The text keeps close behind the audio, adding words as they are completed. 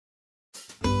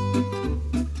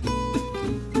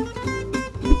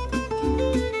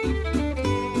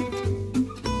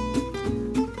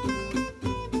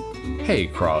Hey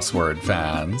crossword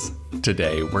fans!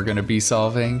 Today we're going to be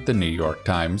solving the New York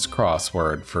Times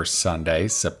crossword for Sunday,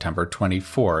 September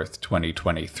 24th,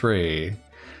 2023.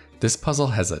 This puzzle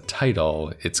has a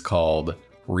title. It's called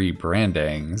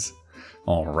Rebrandings.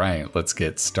 Alright, let's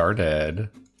get started.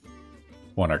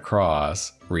 One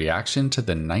across, reaction to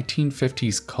the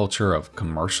 1950s culture of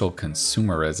commercial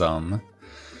consumerism.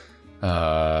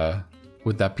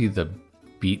 Would that be the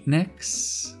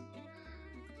beatniks?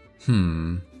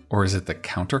 Or is it the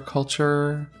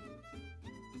counterculture?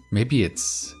 Maybe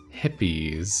it's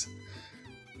hippies.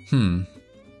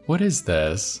 What is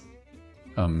this?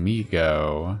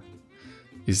 Amigo.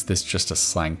 Is this just a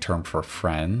slang term for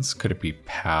friends? Could it be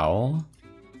pal?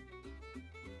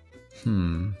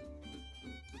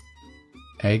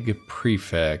 Egg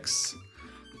prefix.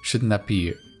 Shouldn't that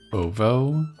be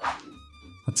ovo?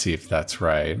 Let's see if that's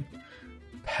right.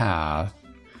 Path.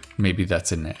 Maybe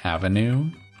that's an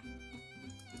avenue?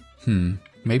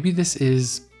 Maybe this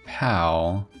is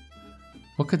pal.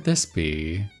 What could this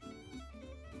be?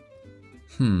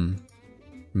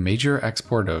 Major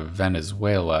export of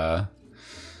Venezuela.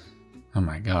 Oh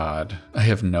my god, I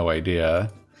have no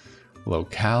idea.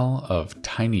 Locale of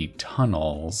tiny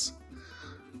tunnels.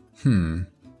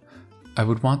 I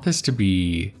would want this to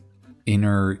be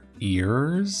inner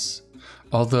ears,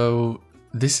 although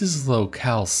this is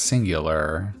locale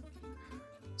singular.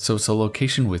 So it's a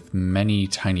location with many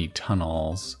tiny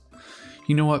tunnels.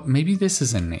 You know what? Maybe this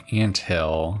is an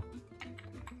anthill.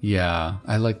 Yeah,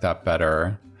 I like that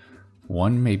better.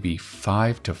 1 maybe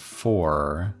 5 to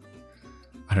 4.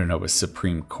 I don't know, a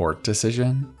Supreme Court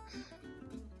decision?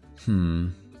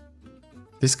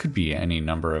 This could be any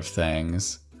number of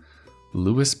things.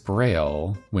 Louis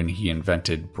Braille, when he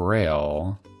invented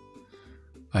Braille.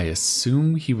 I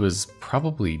assume he was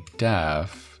probably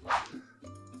deaf.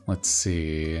 Let's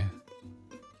see.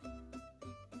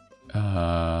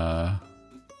 I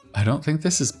don't think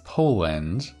this is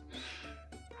Poland.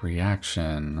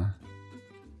 Reaction.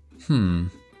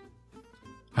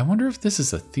 I wonder if this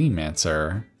is a theme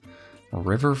answer.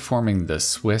 River forming the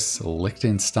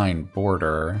Swiss-Liechtenstein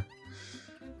border.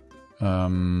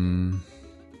 I'm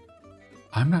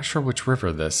not sure which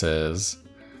river this is.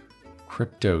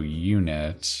 Crypto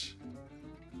unit.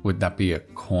 Would that be a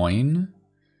coin?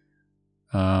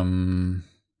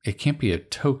 It can't be a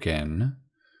token.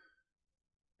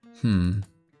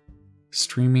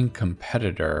 Streaming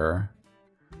competitor.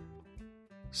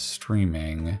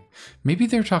 Streaming. Maybe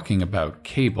they're talking about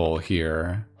cable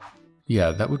here.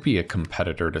 Yeah, that would be a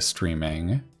competitor to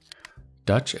streaming.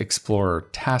 Dutch explorer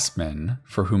Tasman,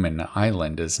 for whom an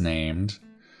island is named.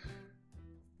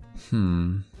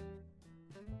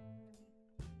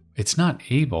 It's not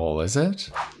able, is it?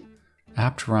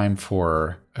 Apt rhyme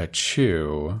for a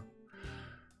chew.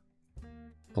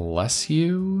 Bless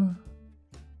you?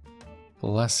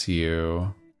 Bless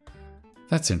you.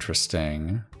 That's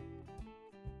interesting.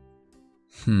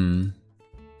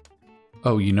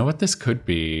 Oh, you know what this could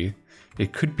be?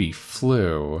 It could be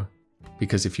flu.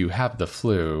 Because if you have the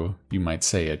flu, you might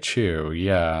say a chew,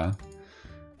 yeah.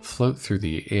 Float through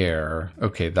the air.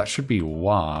 Okay, that should be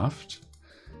waft.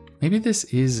 Maybe this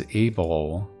is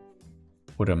able.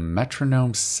 What a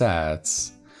metronome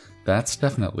sets. That's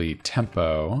definitely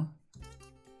tempo.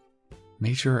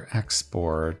 Major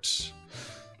export.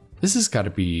 This has got to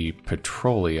be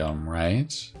petroleum,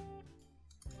 right?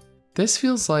 This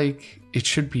feels like it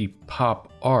should be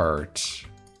pop art.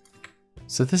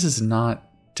 So this is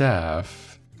not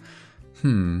deaf.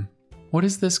 What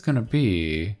is this gonna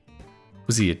be?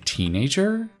 Was he a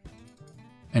teenager?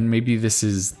 And maybe this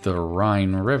is the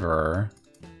Rhine River.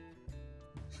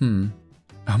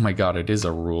 Oh my god, it is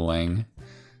a ruling.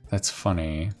 That's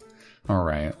funny.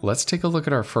 Alright, let's take a look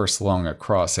at our first long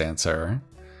across answer.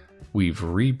 We've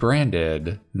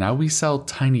rebranded. Now we sell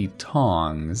tiny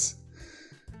tongs.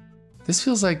 This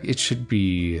feels like it should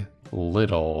be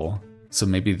little. So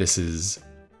maybe this is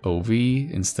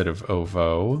Ovi instead of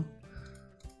Ovo.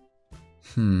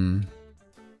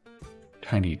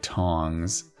 Tiny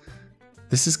tongs.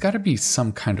 This has got to be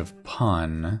some kind of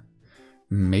pun.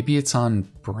 Maybe it's on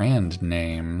brand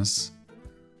names.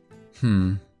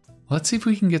 Let's see if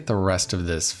we can get the rest of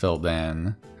this filled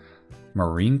in.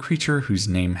 Marine creature whose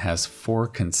name has 4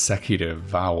 consecutive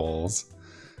vowels.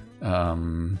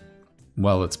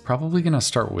 Well, it's probably going to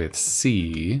start with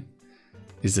C.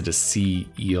 Is it a sea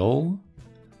eel?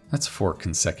 That's 4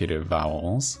 consecutive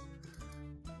vowels.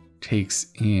 Takes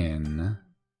in.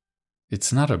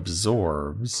 It's not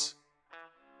absorbs.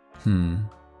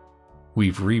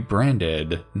 We've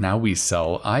rebranded. Now we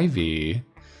sell Ivy.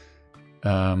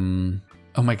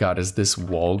 Oh my god, is this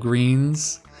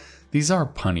Walgreens? These are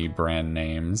punny brand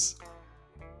names.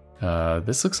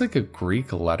 This looks like a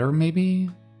Greek letter, maybe?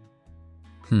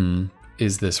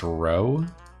 Is this row?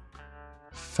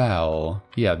 Fell.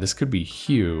 Yeah, this could be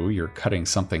Hugh. You're cutting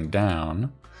something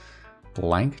down.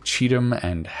 Blank, Cheatham,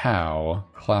 and Howe.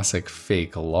 Classic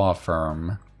fake law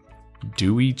firm.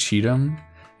 Dewey, Cheatham,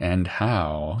 and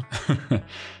Howe.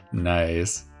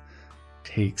 Nice.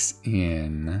 Takes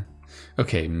in.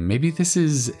 Okay, maybe this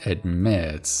is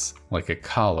admits, like a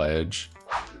college.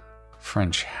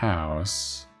 French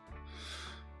house.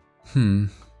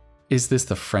 Is this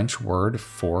the French word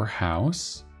for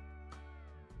house?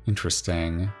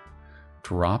 Interesting.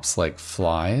 Drops like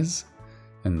flies.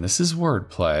 And this is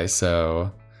wordplay,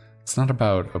 so it's not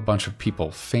about a bunch of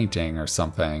people fainting or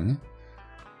something.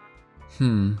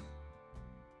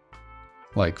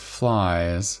 Like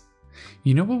flies.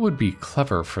 You know what would be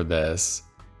clever for this?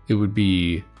 It would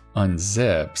be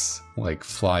unzips, like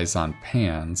flies on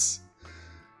pants.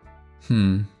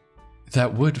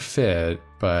 That would fit,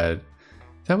 but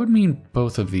that would mean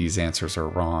both of these answers are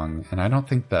wrong, and I don't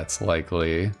think that's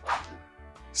likely.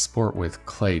 Sport with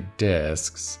clay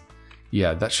discs.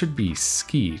 Yeah, that should be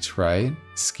skeet, right?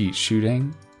 Skeet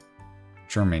shooting.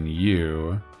 German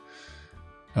U.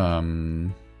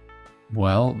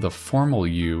 Well, the formal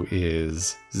U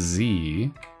is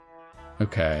Z.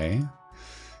 Okay.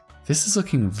 This is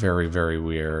looking very, very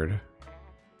weird.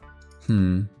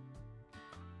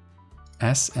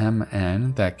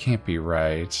 SMN? That can't be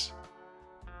right.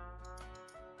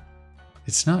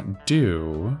 It's not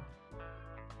do.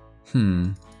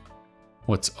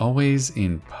 What's always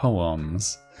in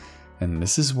poems? And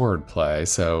this is wordplay,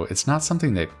 so it's not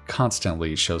something that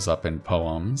constantly shows up in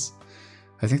poems.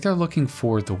 I think they're looking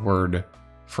for the word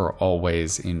for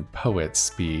always in poet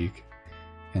speak.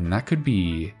 And that could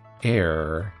be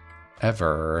air,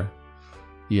 ever.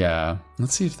 Yeah,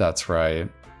 let's see if that's right.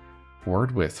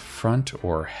 Word with front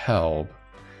or help.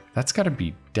 That's gotta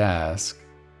be desk.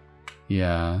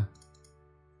 Yeah.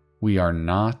 We are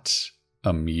not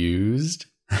amused.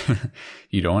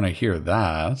 You don't want to hear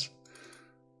that.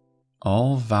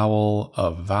 All vowel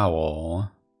of vowel.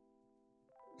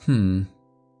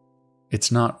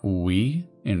 It's not we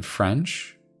in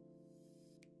French.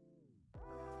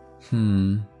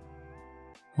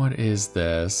 What is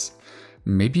this?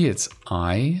 Maybe it's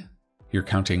I? You're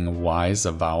counting Y as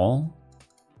a vowel?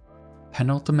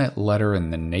 Penultimate letter in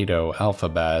the NATO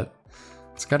alphabet.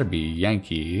 It's gotta be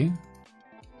Yankee.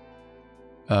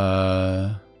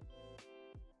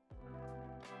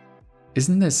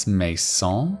 Isn't this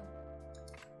maison?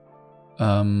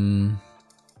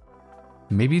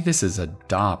 Maybe this is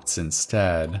adopts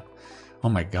instead. Oh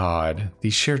my god,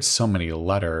 these shared so many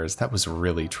letters. That was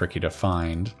really tricky to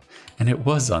find. And it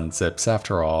was unzips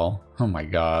after all. Oh my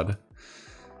god.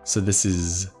 So this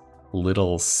is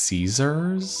Little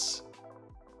Caesars?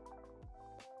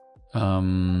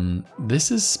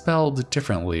 This is spelled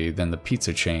differently than the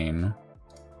pizza chain.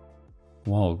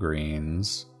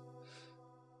 Walgreens.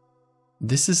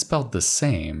 This is spelled the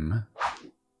same.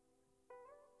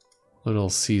 Little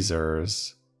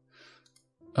Caesars.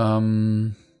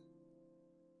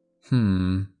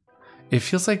 It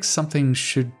feels like something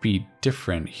should be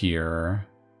different here.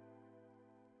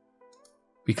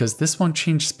 Because this one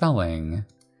changed spelling,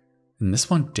 and this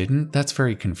one didn't? That's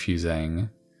very confusing.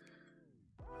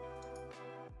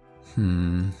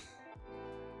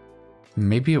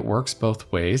 Maybe it works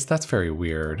both ways? That's very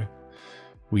weird.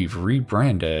 We've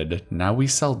rebranded. Now we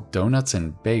sell donuts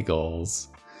and bagels.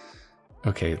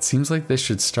 Okay, it seems like this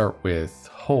should start with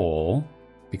whole,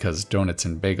 because donuts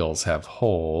and bagels have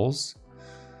holes.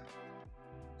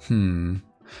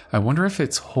 I wonder if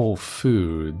it's Whole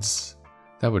Foods.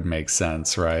 That would make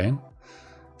sense, right?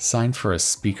 Sign for a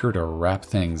speaker to wrap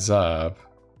things up.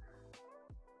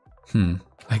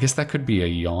 I guess that could be a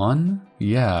yawn?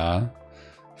 Yeah.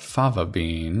 Fava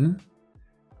bean.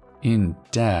 In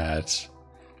debt.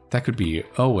 That could be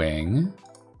owing.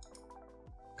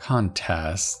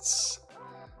 Contests.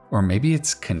 Or maybe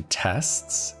it's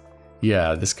contests?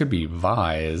 Yeah, this could be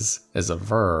vise as a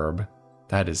verb.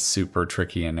 That is super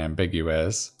tricky and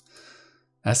ambiguous.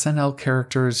 SNL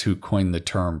characters who coined the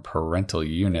term parental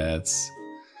units.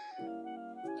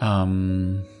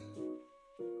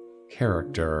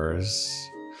 Characters.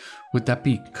 Would that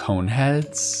be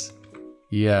coneheads?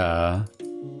 Yeah.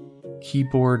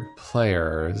 Keyboard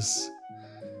players.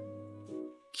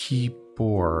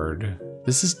 Keyboard.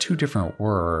 This is two different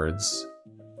words.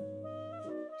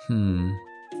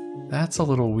 That's a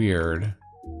little weird.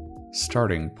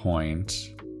 Starting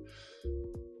point.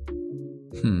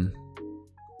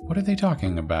 What are they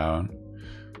talking about?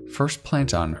 First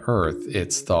plant on Earth,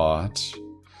 it's thought.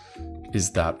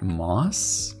 Is that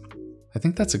moss? I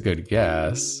think that's a good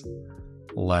guess.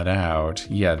 Let out.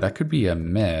 Yeah, that could be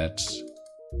emit.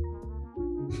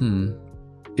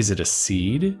 Is it a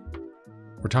seed?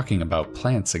 We're talking about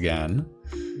plants again.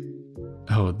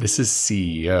 Oh, this is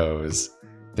CEOs.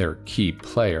 They're key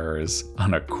players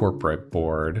on a corporate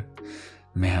board.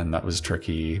 Man, that was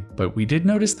tricky. But we did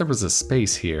notice there was a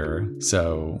space here,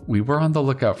 so we were on the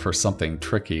lookout for something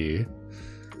tricky.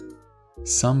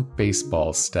 Some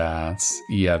baseball stats.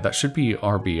 Yeah, that should be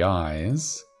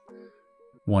RBIs.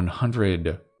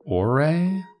 100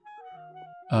 ore?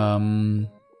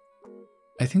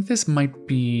 I think this might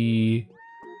be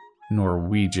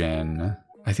Norwegian.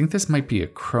 I think this might be a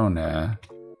krone.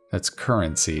 That's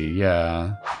currency,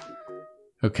 yeah.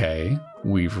 Okay,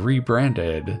 we've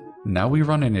rebranded. Now we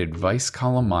run an advice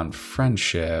column on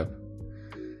friendship.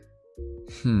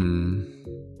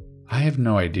 I have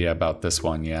no idea about this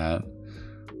one yet.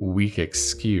 Weak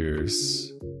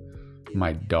excuse.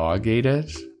 My dog ate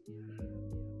it?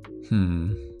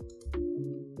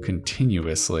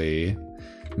 Continuously.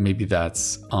 Maybe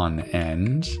that's on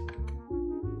end.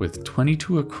 With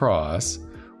 22 across,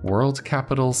 world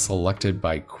capital selected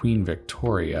by Queen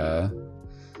Victoria.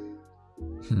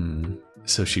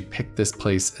 So she picked this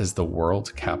place as the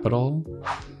world capital?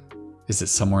 Is it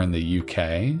somewhere in the UK?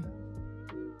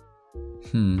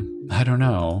 I don't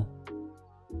know.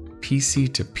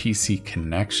 PC to PC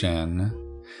connection.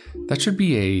 That should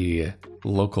be a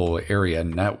local area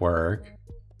network.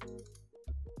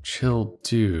 Chill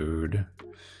dude.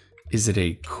 Is it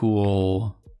a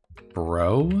cool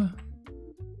bro?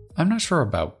 I'm not sure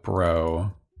about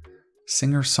bro.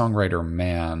 Singer-songwriter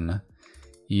man.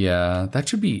 Yeah, that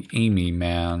should be Amy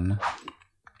man.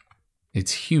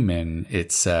 It's human,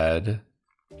 it said.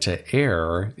 To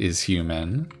air is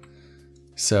human.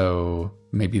 So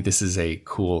maybe this is a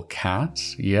cool cat?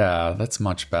 Yeah, that's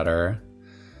much better.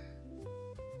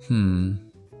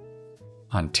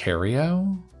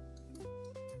 Ontario?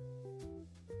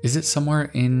 Is it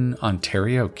somewhere in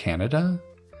Ontario, Canada?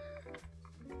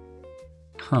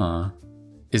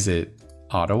 Is it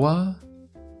Ottawa?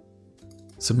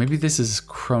 So maybe this is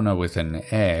Krona with an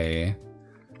A.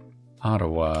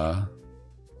 Ottawa.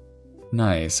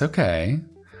 Nice, okay.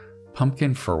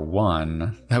 Pumpkin for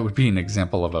one. That would be an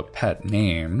example of a pet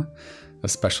name,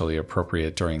 especially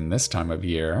appropriate during this time of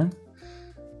year.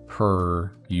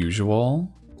 Per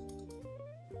usual.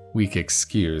 Weak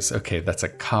excuse. Okay, that's a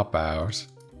cop-out.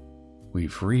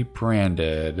 We've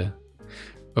rebranded.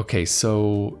 Okay,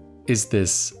 so is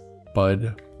this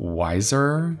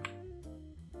Budweiser?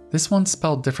 This one's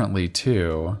spelled differently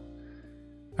too.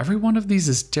 Every one of these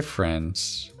is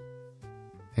different.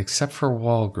 Except for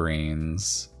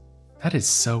Walgreens. That is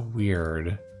so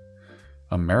weird.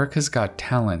 America's Got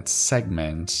Talent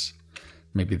segment.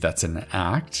 Maybe that's an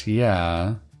act?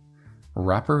 Yeah.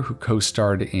 Rapper who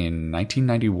co-starred in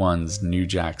 1991's New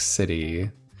Jack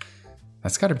City.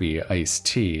 That's gotta be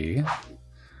Ice-T.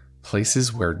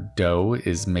 Places where dough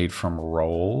is made from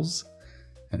rolls.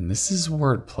 And this is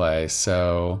wordplay,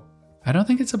 so I don't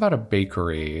think it's about a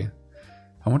bakery.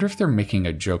 I wonder if they're making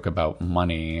a joke about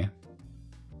money.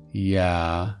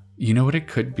 Yeah, you know what it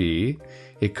could be?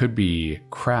 It could be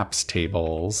craps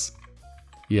tables.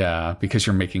 Yeah, because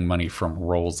you're making money from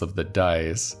rolls of the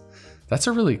dice. That's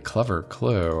a really clever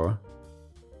clue.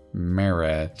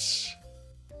 Merit.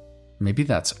 Maybe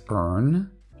that's earn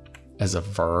as a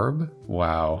verb?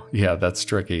 Wow, yeah, that's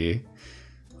tricky.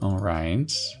 All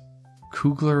right.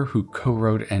 Coogler, who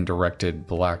co-wrote and directed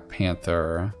Black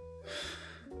Panther.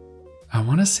 I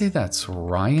want to say that's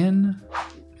Ryan?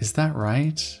 Is that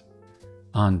right?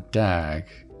 On deck.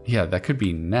 Yeah, that could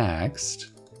be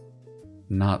next.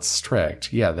 Not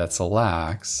strict. Yeah, that's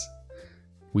lax.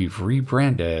 We've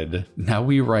rebranded. Now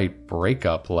we write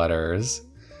breakup letters.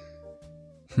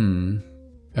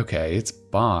 Okay, it's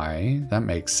buy. That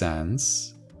makes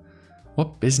sense.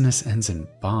 What business ends in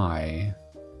buy?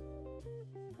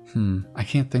 I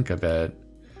can't think of it.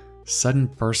 Sudden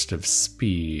burst of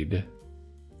speed.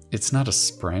 It's not a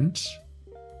sprint?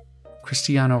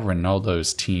 Cristiano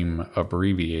Ronaldo's team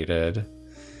abbreviated.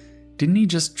 Didn't he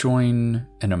just join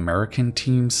an American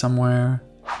team somewhere?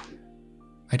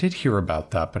 I did hear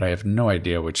about that, but I have no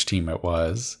idea which team it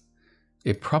was.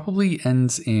 It probably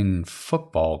ends in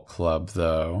football club,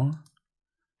 though.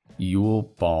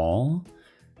 Yule Ball.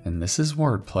 And this is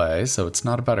wordplay, so it's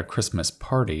not about a Christmas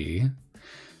party.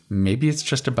 Maybe it's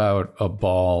just about a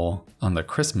ball on the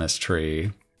Christmas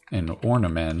tree, an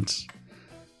ornament.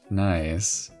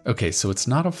 Nice. Okay, so it's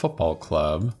not a football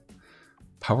club.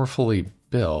 Powerfully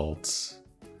built.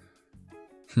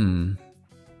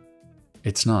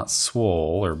 It's not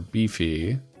swole or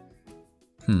beefy.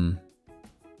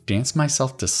 Dance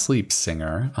Myself to Sleep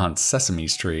singer on Sesame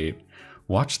Street.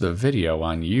 Watch the video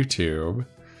on YouTube.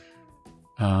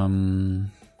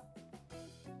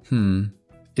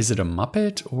 Is it a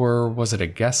Muppet or was it a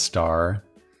guest star?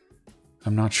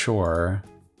 I'm not sure.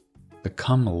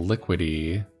 Become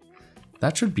liquidy.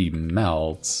 That should be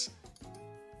melt.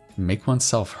 Make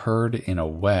oneself heard in a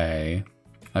way.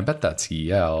 I bet that's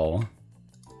yell.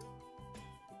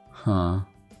 Huh.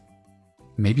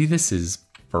 Maybe this is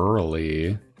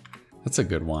burly. That's a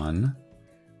good one.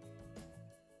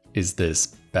 Is this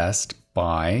Best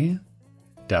Buy?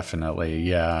 Definitely,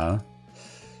 yeah.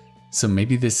 So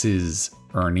maybe this is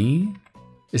Ernie?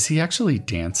 Is he actually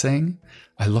dancing?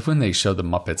 I love when they show the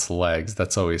Muppets' legs.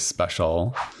 That's always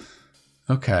special.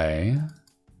 Okay.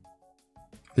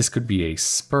 This could be a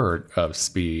spurt of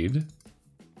speed.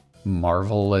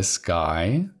 Marvelous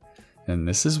guy. And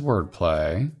this is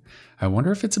wordplay. I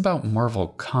wonder if it's about Marvel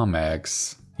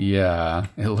Comics. Yeah,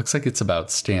 it looks like it's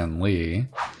about Stan Lee.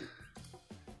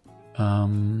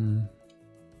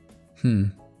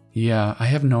 Yeah, I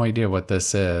have no idea what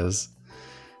this is.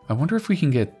 I wonder if we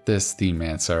can get this theme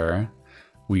answer.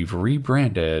 We've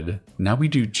rebranded. Now we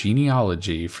do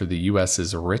genealogy for the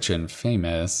US's rich and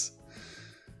famous.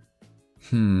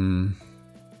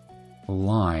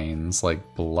 Lines,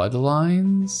 like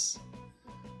bloodlines?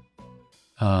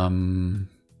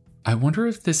 I wonder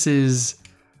if this is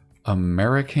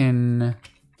American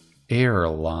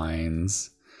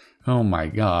Airlines. Oh my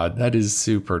god, that is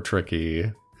super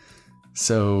tricky.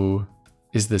 So,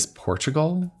 is this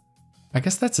Portugal? I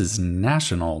guess that's his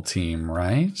national team,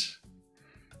 right?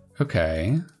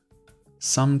 Okay.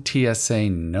 Some TSA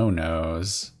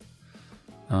no-nos.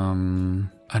 I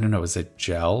don't know, is it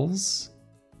gels?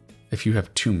 If you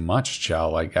have too much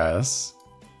gel, I guess.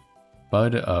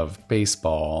 Bud of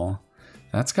baseball.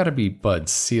 That's gotta be Bud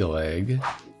Selig.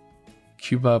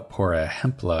 Cuba, por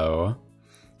ejemplo.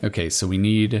 Okay, so we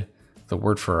need the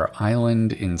word for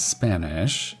island in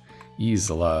Spanish.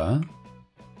 Isla.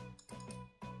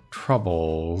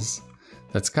 Troubles.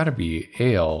 That's gotta be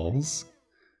ales.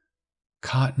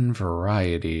 Cotton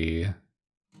variety.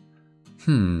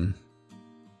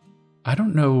 I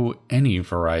don't know any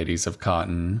varieties of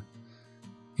cotton.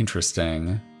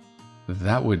 Interesting.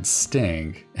 That would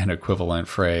stink, an equivalent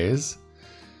phrase.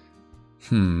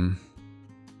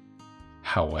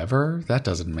 However, that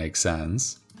doesn't make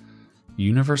sense.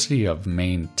 University of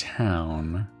Maine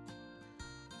town.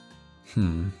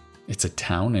 It's a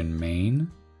town in Maine?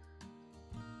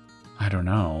 I don't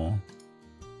know.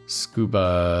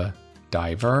 Scuba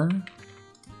diver?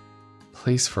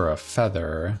 Place for a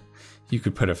feather. You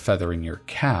could put a feather in your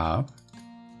cap.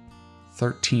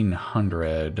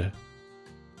 1300.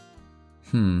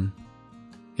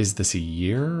 Is this a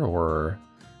year or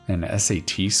an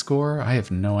SAT score? I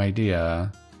have no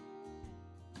idea.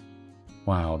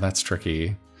 Wow, that's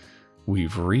tricky.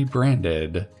 We've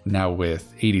rebranded. Now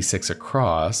with 86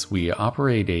 across, we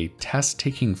operate a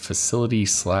test-taking facility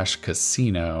 /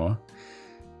 casino.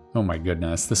 Oh my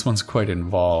goodness, this one's quite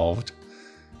involved.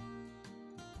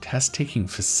 Test-taking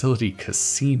facility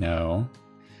casino.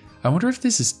 I wonder if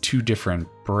this is two different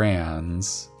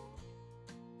brands.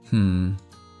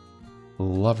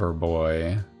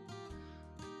 Loverboy.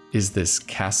 Is this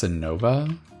Casanova?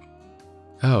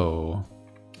 Oh,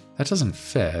 that doesn't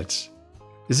fit.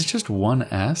 Is it just one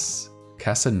S?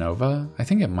 Casanova? I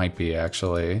think it might be,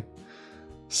 actually.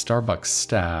 Starbucks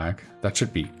stack. That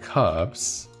should be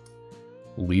cups.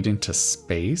 Lead into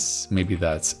space? Maybe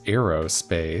that's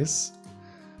aerospace.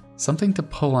 Something to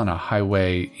pull on a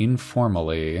highway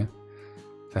informally.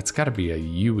 That's gotta be a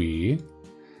UE.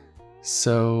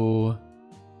 So,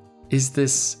 is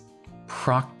this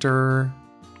Procter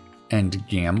and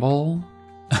Gamble?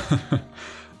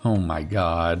 Oh my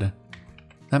god.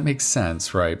 That makes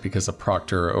sense, right? Because a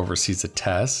proctor oversees a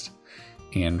test,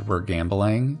 and we're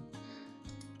gambling.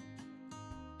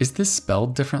 Is this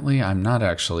spelled differently? I'm not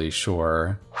actually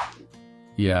sure.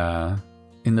 Yeah.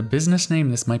 In the business name,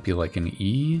 this might be like an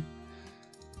E?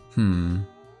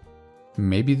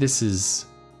 Maybe this is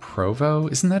Provo?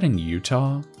 Isn't that in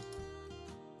Utah?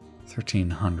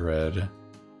 1300.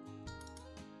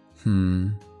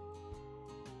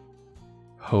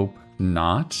 Hope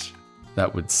not?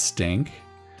 That would stink.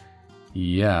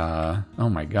 Yeah. Oh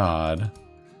my god.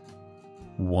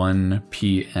 1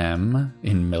 p.m.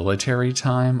 in military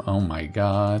time? Oh my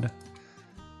god.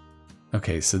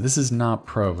 Okay, so this is not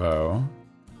Provo.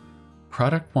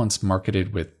 Product once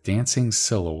marketed with dancing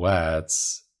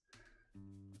silhouettes.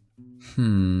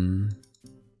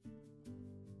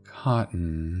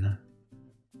 Cotton.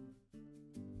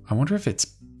 I wonder if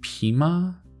it's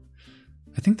Pima?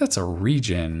 I think that's a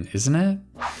region, isn't it?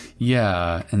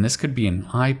 Yeah, and this could be an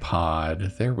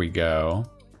iPod. There we go.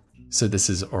 So this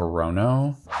is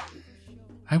Orono.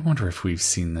 I wonder if we've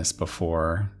seen this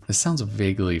before. This sounds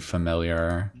vaguely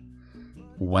familiar.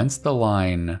 Whence the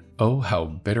line, "Oh, how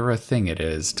bitter a thing it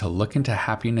is to look into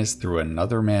happiness through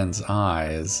another man's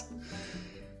eyes."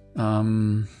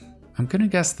 I'm gonna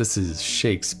guess this is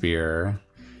Shakespeare.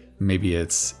 Maybe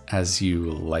it's "As You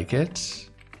Like It."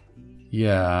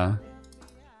 Yeah.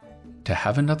 To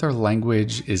have another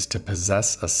language is to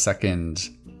possess a second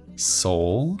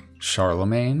soul.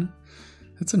 Charlemagne.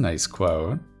 That's a nice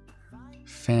quote.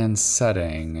 Fan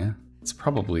setting. It's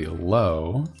probably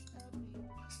low.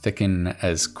 Thicken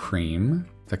as cream.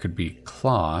 That could be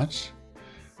clot.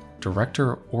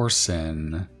 Director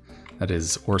Orson. That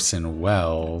is Orson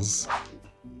Welles.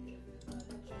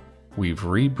 We've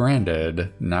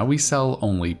rebranded. Now we sell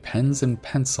only pens and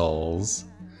pencils.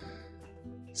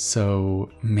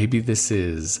 So maybe this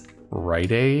is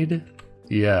Rite Aid?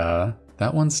 Yeah,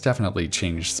 that one's definitely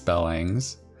changed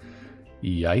spellings.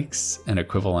 Yikes, an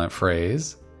equivalent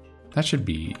phrase. That should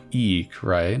be eek,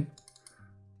 right?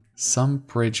 Some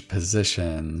bridge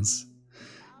positions.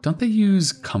 Don't they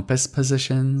use compass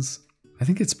positions? I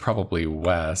think it's probably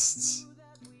wests.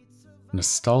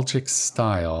 Nostalgic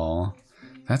style.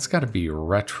 That's gotta be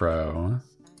retro.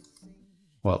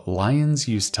 What lions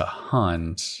used to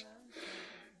hunt.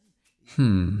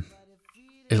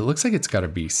 It looks like it's gotta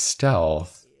be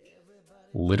stealth.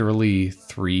 Literally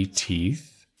 3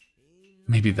 teeth?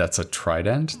 Maybe that's a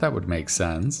trident? That would make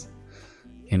sense.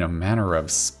 In a manner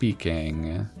of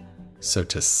speaking. So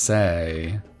to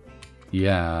say.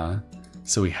 Yeah.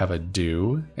 So we have a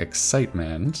do,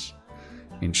 excitement.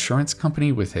 Insurance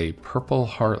company with a Purple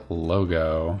Heart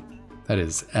logo. That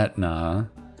is Aetna.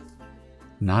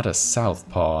 Not a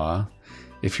southpaw.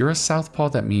 If you're a southpaw,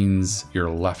 that means your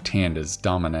left hand is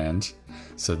dominant.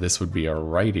 So this would be a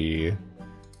righty.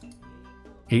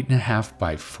 8.5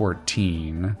 by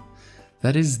 14.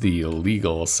 That is the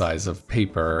legal size of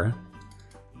paper.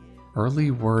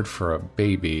 Early word for a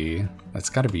baby.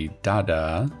 That's gotta be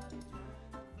dada.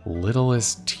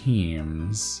 Littlest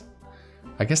teams.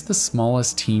 I guess the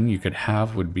smallest team you could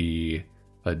have would be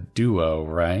a duo,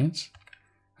 right?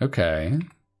 Okay.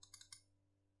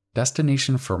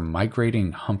 Destination for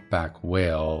migrating humpback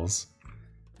whales.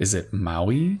 Is it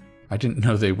Maui? I didn't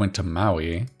know they went to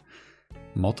Maui.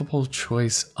 Multiple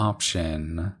choice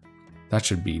option. That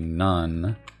should be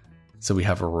none. So we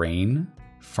have rain.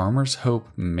 Farmer's hope,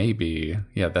 maybe.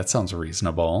 Yeah, that sounds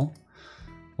reasonable.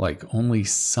 Like only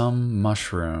some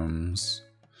mushrooms.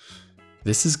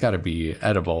 This has got to be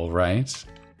edible, right?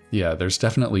 Yeah, there's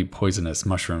definitely poisonous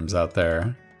mushrooms out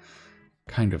there.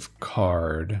 Kind of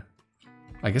card.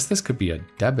 I guess this could be a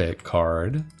debit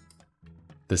card.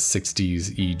 The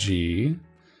 60s EG.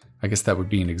 I guess that would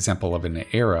be an example of an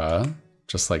era,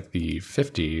 just like the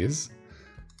 50s.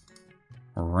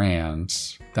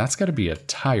 Rant. That's got to be a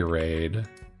tirade.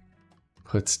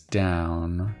 Puts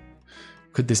down.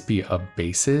 Could this be a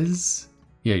bases?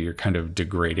 Yeah, you're kind of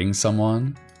degrading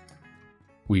someone.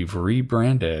 We've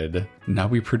rebranded. Now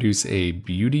we produce a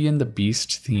Beauty and the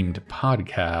Beast themed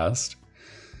podcast.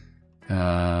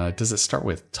 Does it start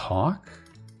with talk?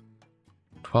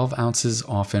 12 ounces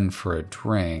often for a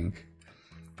drink.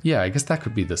 Yeah, I guess that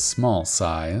could be the small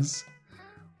size.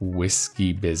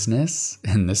 Whiskey business.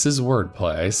 And this is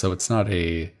wordplay, so it's not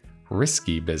a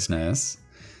risky business.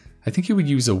 I think you would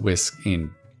use a whisk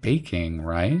in baking,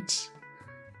 right?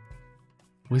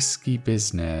 Whiskey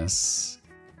business.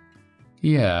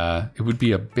 Yeah, it would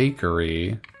be a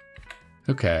bakery.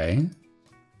 Okay.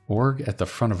 Org at the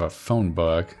front of a phone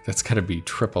book. That's gotta be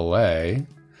AAA.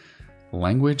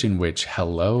 Language in which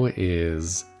hello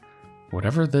is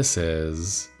whatever this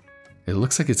is. It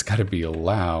looks like it's gotta be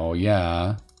Lao,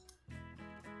 yeah.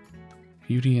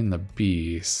 Beauty and the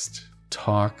Beast.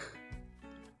 Talk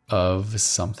of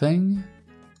something?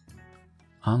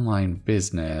 Online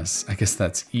business. I guess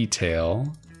that's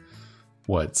e-tail.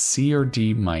 What C or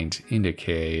D might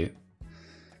indicate.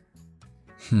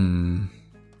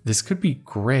 This could be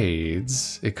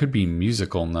grades. It could be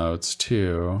musical notes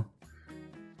too.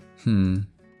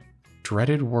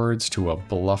 Dreaded words to a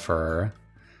bluffer.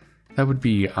 That would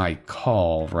be I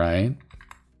call, right?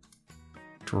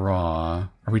 Draw.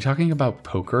 Are we talking about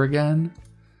poker again?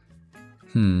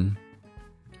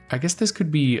 I guess this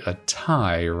could be a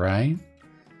tie, right?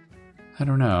 I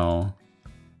don't know.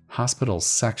 Hospital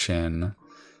section.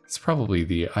 It's probably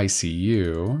the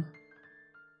ICU.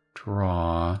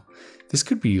 Draw. This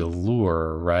could be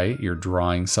lure, right? You're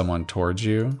drawing someone towards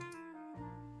you.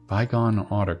 Bygone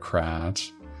autocrat.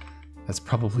 That's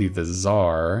probably the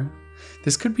czar.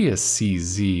 This could be a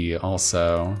CZ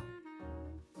also.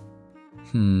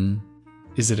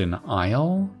 Is it an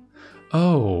aisle?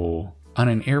 Oh, on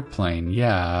an airplane,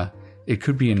 yeah. It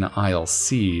could be an aisle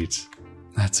seat.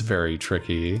 That's very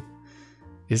tricky.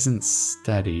 Isn't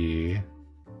steady.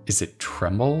 Is it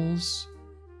trembles?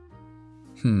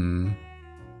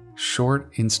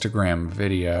 Short Instagram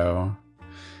video.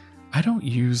 I don't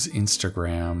use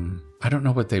Instagram. I don't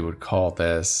know what they would call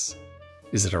this.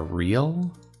 Is it a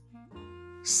reel?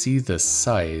 See the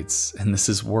sights, and this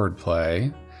is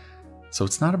wordplay. So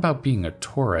it's not about being a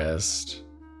tourist.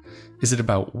 Is it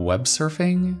about web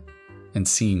surfing and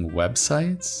seeing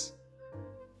websites?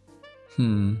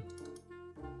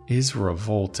 Is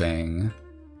revolting.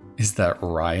 Is that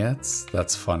riots?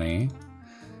 That's funny.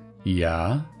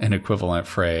 Yeah, an equivalent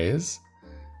phrase.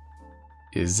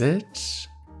 Is it?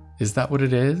 Is that what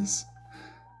it is?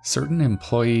 Certain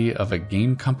employee of a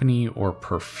game company or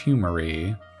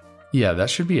perfumery. Yeah, that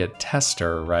should be a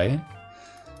tester, right?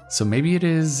 So maybe it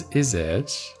is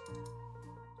it?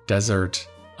 Desert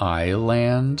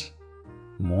island?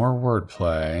 More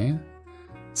wordplay.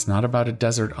 It's not about a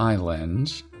desert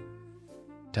island.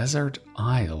 Desert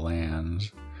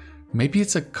island. Maybe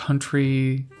it's a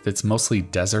country that's mostly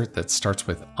desert that starts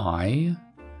with I?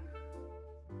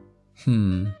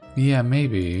 Yeah,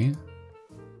 maybe.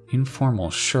 Informal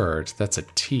shirt, that's a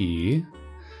T.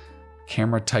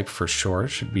 Camera type for short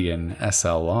should be an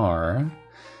SLR.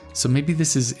 So maybe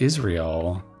this is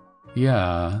Israel.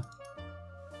 Yeah.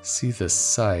 See the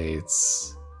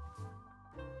sights.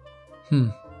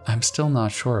 I'm still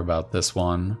not sure about this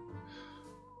one.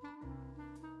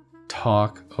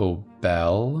 Taco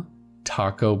Bell?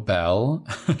 Taco Bell?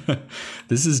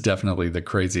 This is definitely the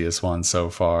craziest one so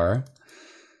far.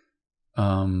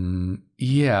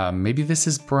 Yeah, maybe this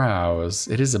is browse.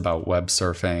 It is about web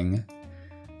surfing.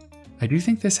 I do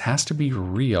think this has to be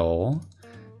real,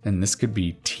 and this could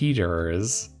be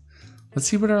teeters. Let's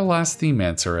see what our last theme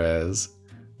answer is.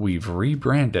 We've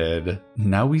rebranded.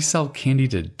 Now we sell candy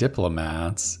to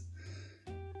diplomats.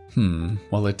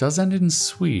 Well, it does end in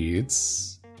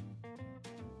sweets.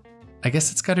 I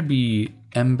guess it's got to be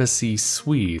embassy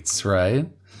sweets, right?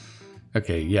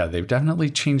 Okay, yeah, they've definitely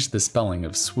changed the spelling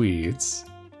of sweets.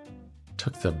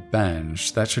 Took the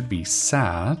bench. That should be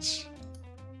sat.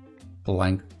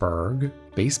 Blankberg.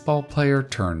 Baseball player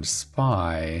turned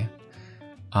spy.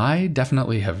 I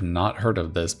definitely have not heard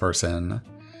of this person.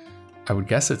 I would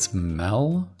guess it's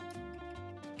Mel?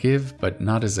 Give, but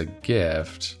not as a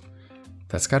gift.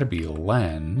 That's got to be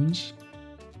lend.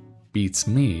 Beats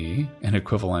me, an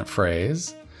equivalent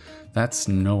phrase. That's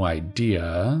no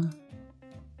idea.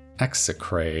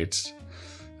 Execrate.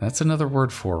 That's another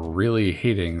word for really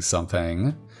hating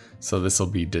something. So this will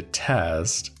be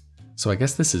detest. So I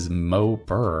guess this is Mo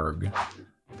Berg.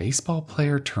 Baseball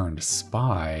player turned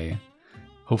spy.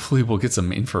 Hopefully we'll get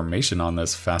some information on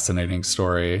this fascinating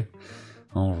story.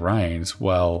 All right,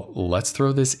 well, let's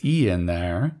throw this E in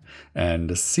there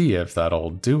and see if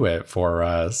that'll do it for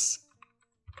us.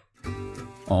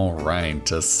 All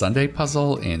right, a Sunday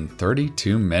puzzle in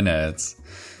 32 minutes.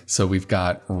 So we've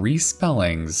got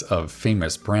respellings of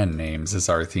famous brand names as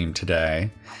our theme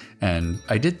today. And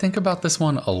I did think about this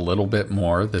one a little bit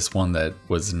more, this one that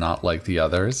was not like the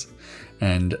others.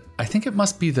 And I think it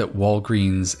must be that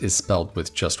Walgreens is spelled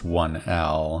with just one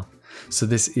L. So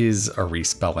this is a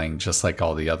respelling just like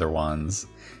all the other ones.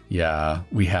 Yeah,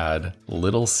 we had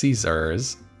Little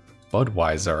Caesars,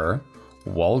 Budweiser,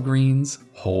 Walgreens,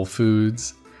 Whole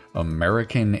Foods,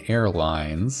 American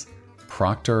Airlines,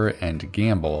 Procter &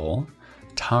 Gamble,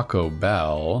 Taco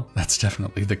Bell, that's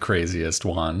definitely the craziest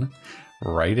one,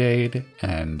 Rite Aid,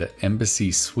 and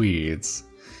Embassy Suites.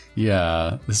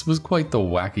 Yeah, this was quite the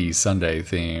wacky Sunday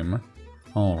theme.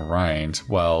 Alright,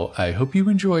 well, I hope you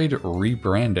enjoyed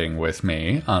rebranding with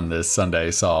me on this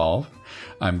Sunday Solve.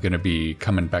 I'm going to be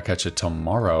coming back at you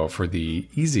tomorrow for the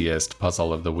easiest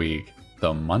puzzle of the week,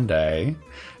 the Monday,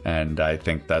 and I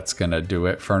think that's going to do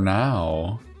it for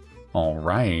now.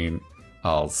 Alright,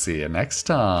 I'll see you next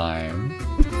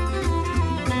time.